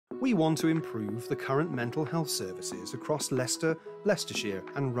We want to improve the current mental health services across Leicester, Leicestershire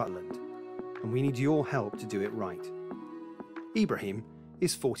and Rutland, and we need your help to do it right. Ebrahim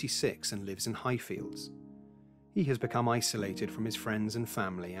is 46 and lives in Highfields. He has become isolated from his friends and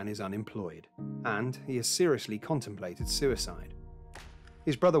family and is unemployed, and he has seriously contemplated suicide.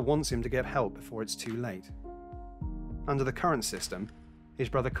 His brother wants him to get help before it's too late. Under the current system, his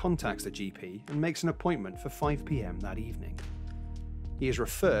brother contacts the GP and makes an appointment for 5 p.m. that evening. He is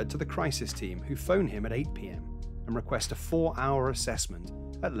referred to the crisis team, who phone him at 8 p.m. and request a 4-hour assessment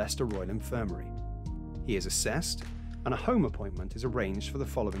at Leicester Royal Infirmary. He is assessed, and a home appointment is arranged for the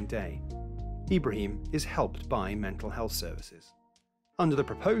following day. Ebrahim is helped by mental health services. Under the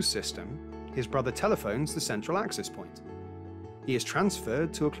proposed system, his brother telephones the central access point. He is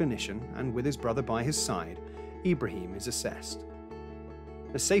transferred to a clinician, and with his brother by his side, Ebrahim is assessed.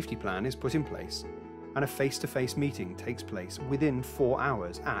 A safety plan is put in place, and a face-to-face meeting takes place within 4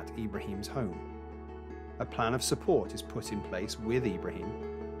 hours at Ebrahim's home. A plan of support is put in place with Ebrahim,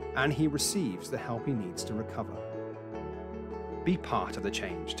 and he receives the help he needs to recover. Be part of the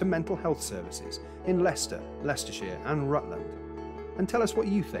change to mental health services in Leicester, Leicestershire and Rutland, and tell us what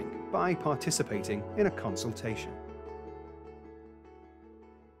you think by participating in a consultation.